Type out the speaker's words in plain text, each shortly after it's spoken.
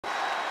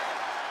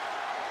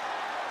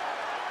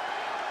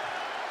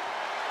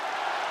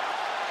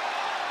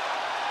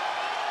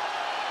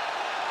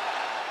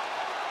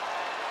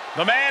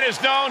The man is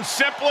known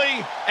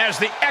simply as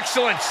the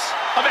excellence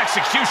of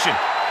execution.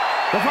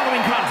 The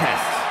following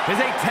contest is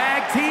a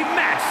tag team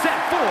match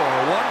set for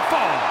one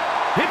fall.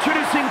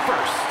 Introducing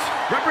first,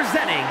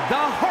 representing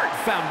the Hart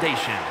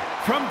Foundation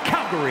from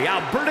Calgary,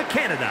 Alberta,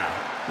 Canada,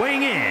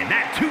 weighing in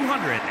at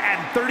 235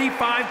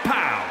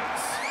 pounds,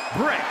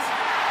 Bret,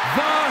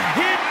 the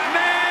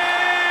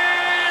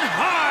Hitman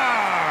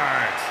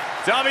Hart.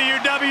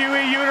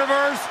 WWE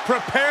Universe,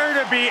 prepare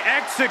to be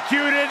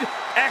executed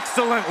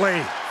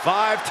excellently.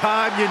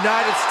 Five-time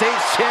United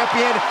States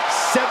champion,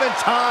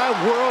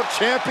 seven-time world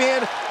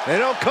champion. They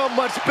don't come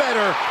much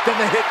better than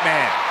the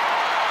Hitman.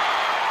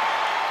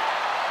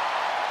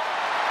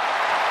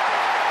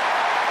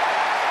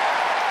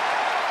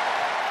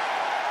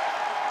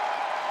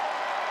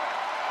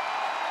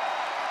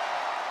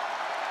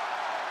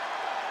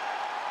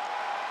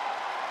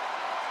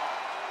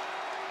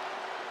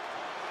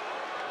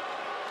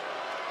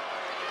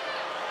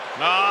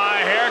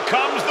 Here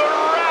comes the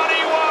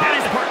Rowdy one. And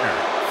his partner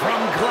from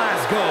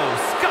Glasgow,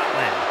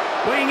 Scotland,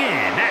 weighing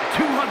in at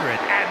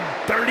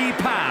 230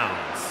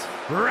 pounds,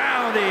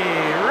 Roddy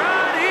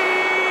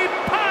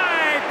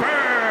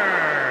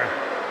Piper.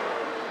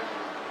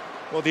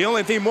 Well, the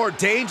only thing more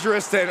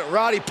dangerous than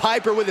Roddy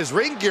Piper with his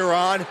ring gear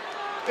on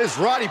is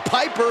Roddy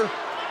Piper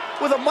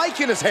with a mic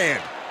in his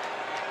hand.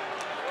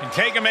 Can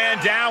take a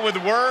man down with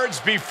words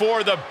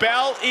before the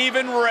bell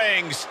even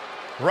rings.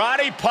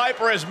 Roddy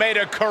Piper has made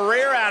a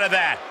career out of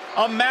that.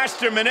 A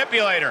master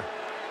manipulator.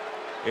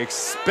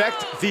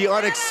 Expect the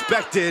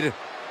unexpected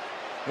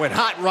when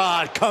Hot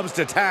Rod comes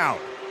to town.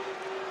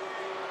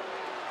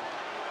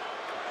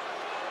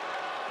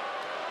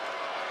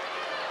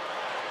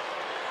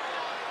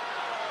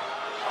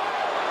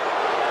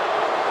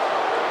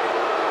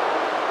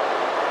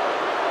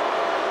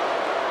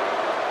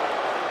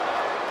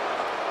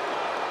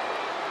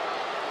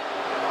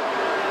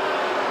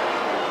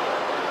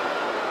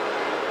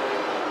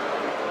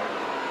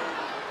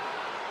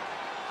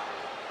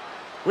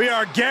 We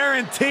are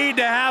guaranteed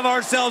to have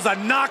ourselves a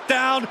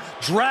knockdown,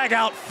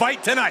 drag-out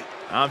fight tonight.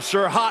 I'm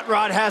sure Hot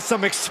Rod has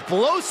some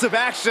explosive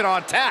action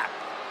on tap.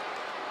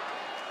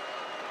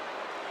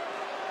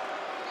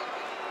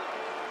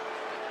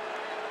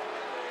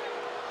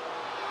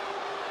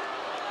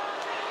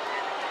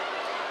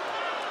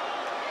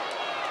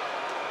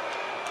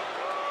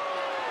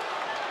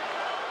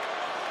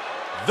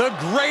 The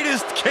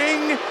greatest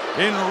king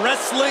in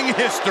wrestling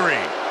history.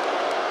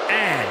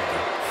 And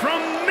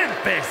from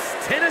Memphis,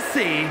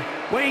 Tennessee,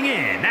 weighing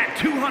in at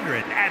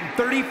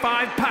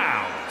 235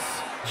 pounds,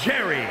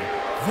 Jerry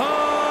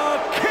the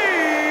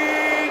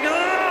King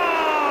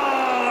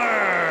Lawler.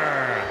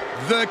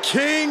 The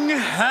King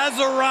has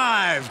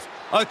arrived.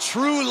 A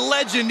true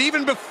legend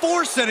even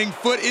before setting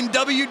foot in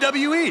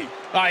WWE.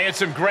 I had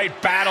some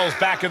great battles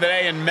back in the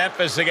day in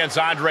Memphis against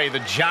Andre the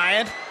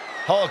Giant,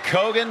 Hulk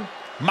Hogan,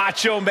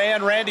 Macho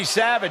Man Randy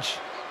Savage.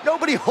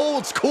 Nobody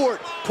holds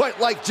court quite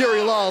like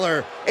Jerry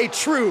Lawler, a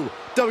true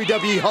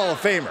WWE Hall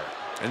of Famer.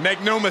 And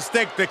make no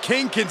mistake, the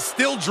King can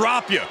still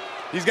drop you.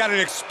 He's got an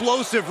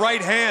explosive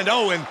right hand.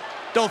 Oh, and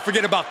don't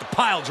forget about the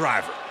pile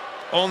driver.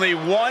 Only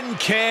one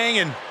king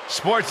in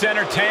sports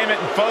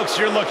entertainment, and folks,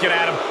 you're looking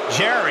at him,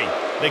 Jerry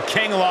the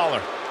King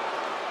Lawler.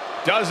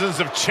 Dozens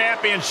of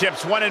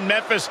championships won in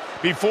Memphis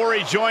before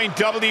he joined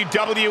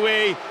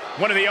WWE,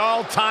 one of the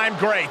all-time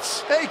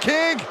greats. Hey,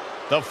 King!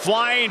 The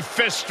flying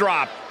fist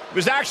drop. It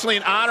was actually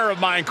an honor of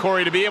mine,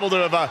 Corey, to be able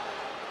to have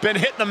been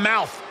hit in the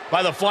mouth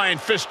by the flying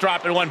fist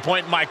drop at one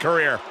point in my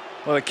career.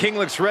 Well, the King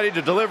looks ready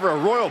to deliver a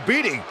royal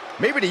beating.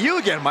 Maybe to you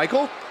again,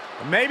 Michael.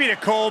 Maybe to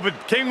Cole,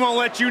 but King won't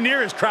let you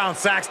near his crown,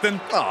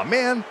 Saxton. Oh,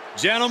 man.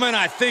 Gentlemen,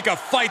 I think a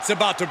fight's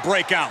about to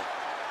break out.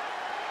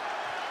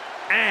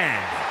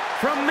 And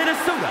from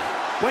Minnesota,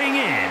 weighing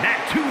in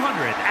at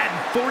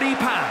 240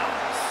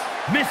 pounds,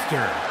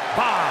 Mr.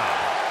 Bob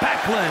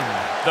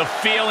Backlund. The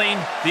feeling,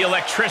 the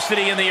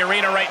electricity in the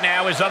arena right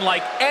now is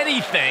unlike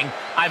anything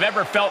I've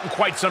ever felt in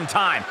quite some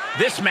time.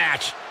 This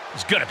match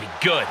is gonna be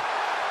good.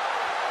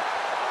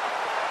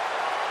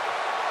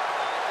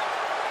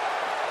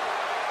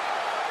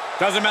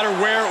 Doesn't matter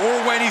where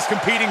or when he's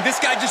competing, this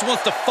guy just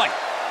wants to fight,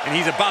 and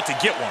he's about to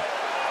get one.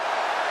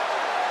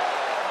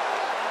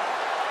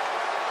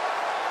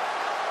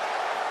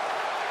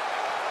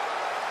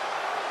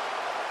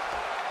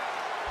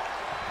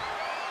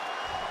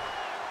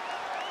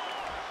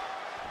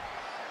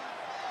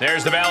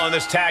 There's the bell, and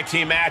this tag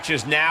team match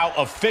is now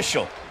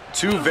official.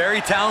 Two very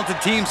talented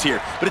teams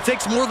here, but it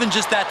takes more than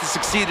just that to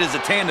succeed as a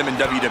tandem in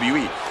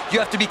WWE. You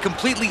have to be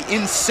completely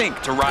in sync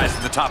to rise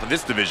to the top of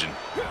this division.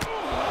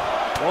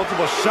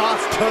 Multiple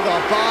shots to the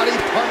body,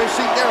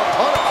 punishing their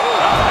opponent.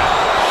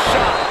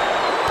 Shot.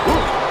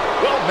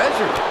 Ooh, well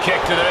measured.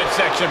 Kick to the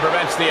midsection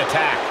prevents the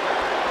attack.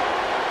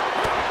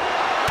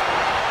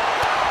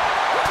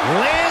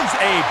 Lands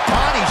a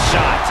body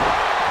shot.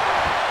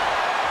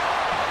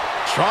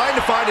 Trying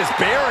to find his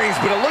bearings,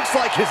 but it looks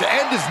like his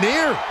end is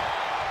near.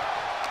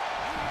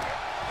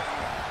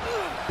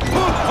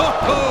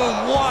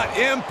 Boom, what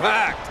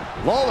impact.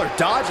 Lawler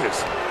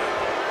dodges.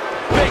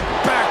 Big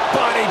back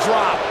body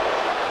drop.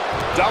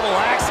 Double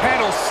axe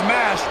handle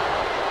smash.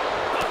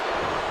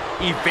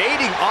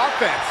 Evading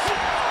offense.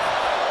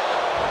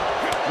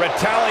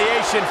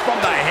 Retaliation from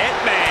the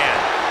Hitman.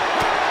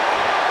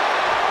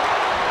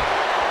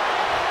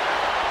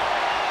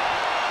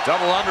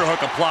 Double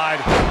underhook applied.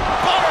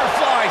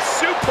 Butterfly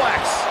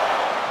suplex.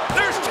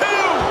 There's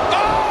two.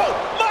 Oh,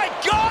 my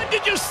God,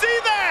 did you see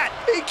that?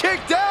 He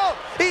kicked out.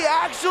 He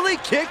actually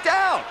kicked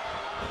out.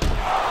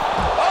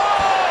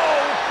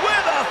 Oh,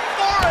 with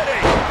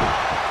authority.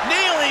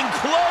 Kneeling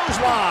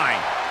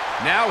clothesline.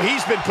 Now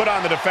he's been put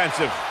on the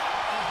defensive.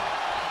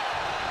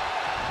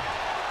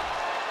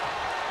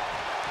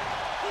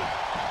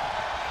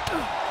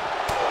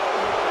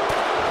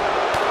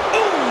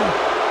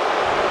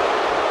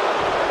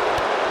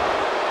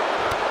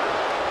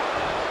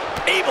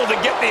 Able to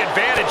get the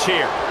advantage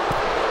here.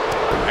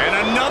 And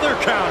another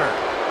counter.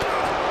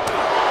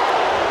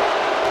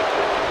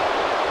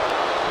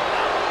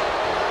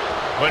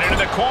 Put into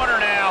the corner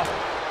now.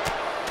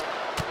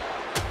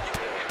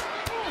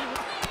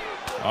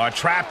 Oh,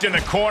 trapped in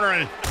the corner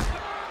and...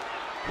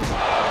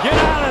 Get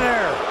out of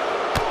there.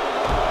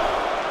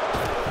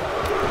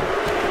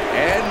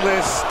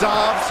 Endless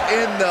stomps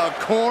in the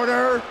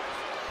corner.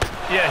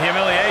 Yeah,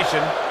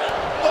 humiliation.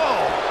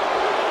 Oh!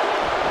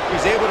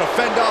 He's able to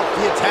fend off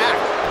the attack.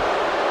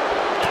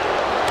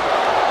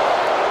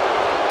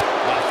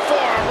 A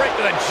forearm right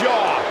to the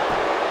jaw.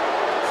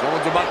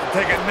 Someone's about to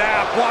take a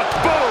nap. Watch,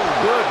 boom!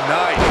 Good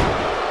night.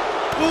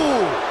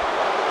 Ooh!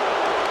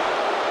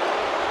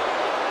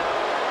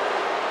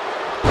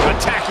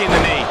 Attacking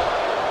the knee.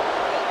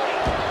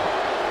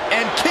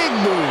 And King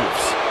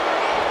moves.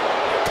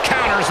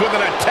 Counters with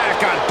an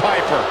attack on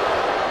Piper.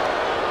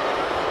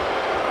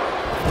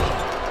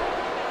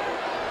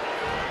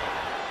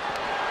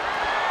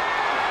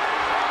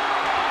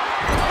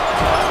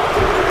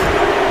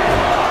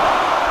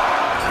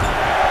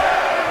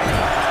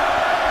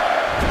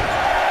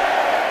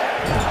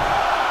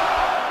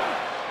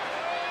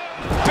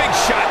 Big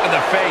shot to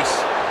the face.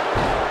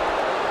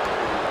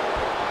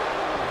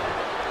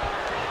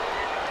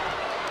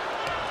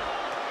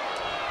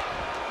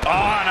 Oh,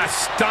 and a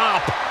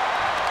stomp.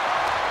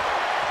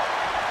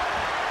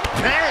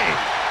 Bang!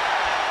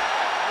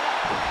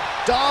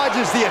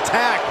 Dodges the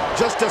attack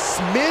just a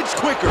smidge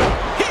quicker.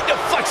 He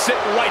deflects it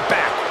right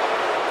back.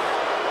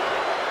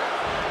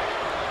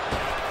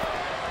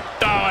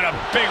 Oh, and a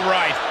big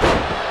right.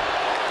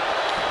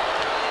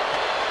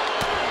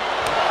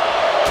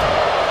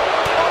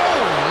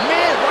 Oh,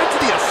 man, right to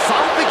the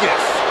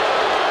esophagus.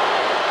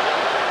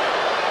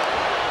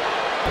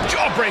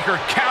 Jawbreaker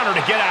counter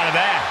to get out of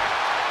that.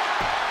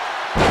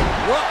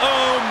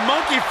 Uh-oh,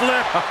 monkey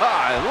flip.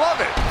 I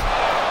love it.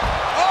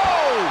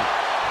 Oh!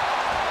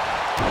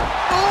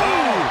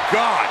 Oh,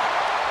 God.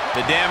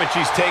 The damage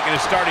he's taken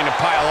is starting to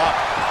pile up.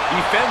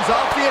 He fends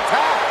off the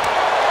attack.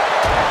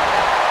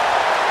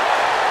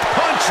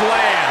 Punch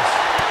lands.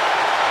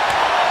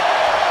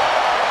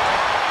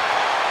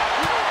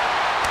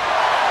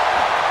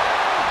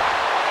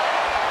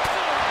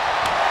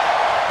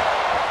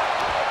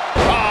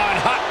 Oh, and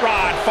Hot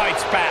Rod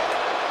fights back.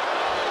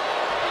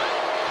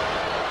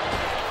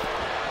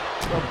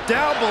 From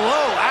down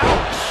below,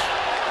 ouch!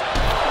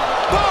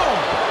 Boom!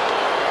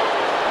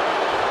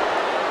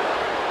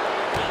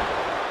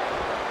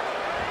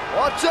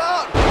 Watch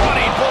out!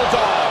 Running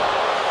Bulldog.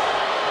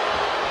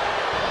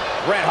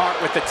 Bret Hart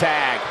with the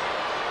tag.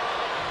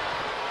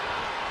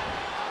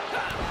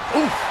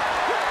 Oof!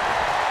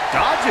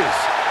 Dodges.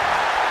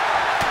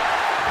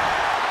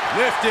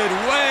 Lifted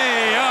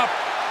way up.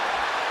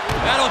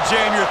 That'll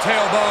jam your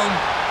tailbone.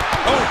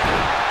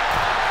 Oh.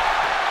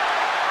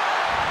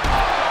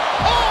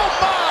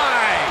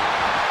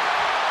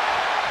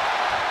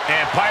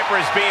 And Piper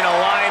is being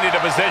aligned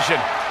into position.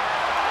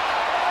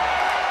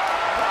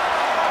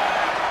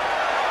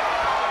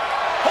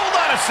 Hold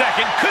on a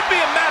second. Could be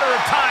a matter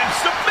of time.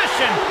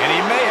 Submission. And he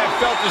may have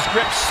felt his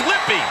grip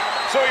slipping,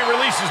 so he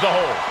releases the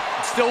hold.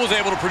 Still was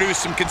able to produce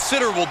some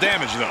considerable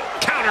damage, though.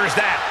 Counters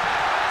that.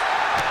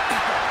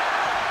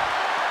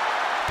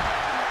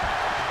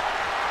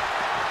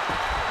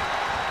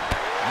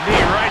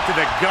 Knee right to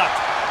the gut.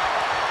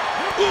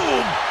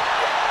 Boom.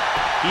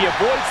 He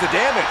avoids the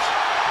damage.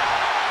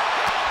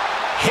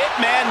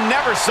 Hitman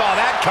never saw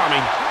that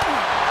coming.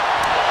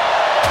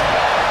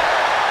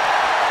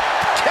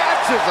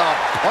 Catches a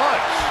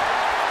punch.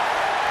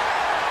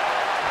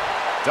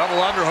 Double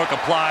underhook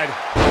applied.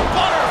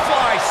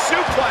 Butterfly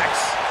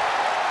suplex.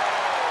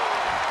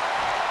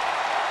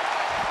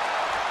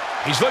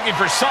 He's looking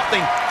for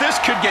something. This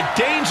could get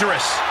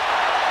dangerous.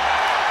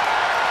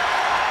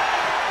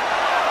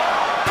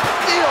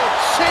 Steel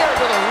chair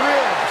to the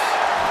ribs.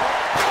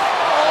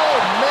 Oh,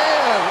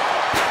 man.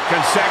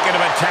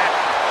 Consecutive attack.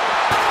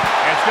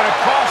 It's going to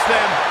cost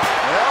them.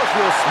 That was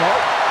real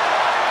smart.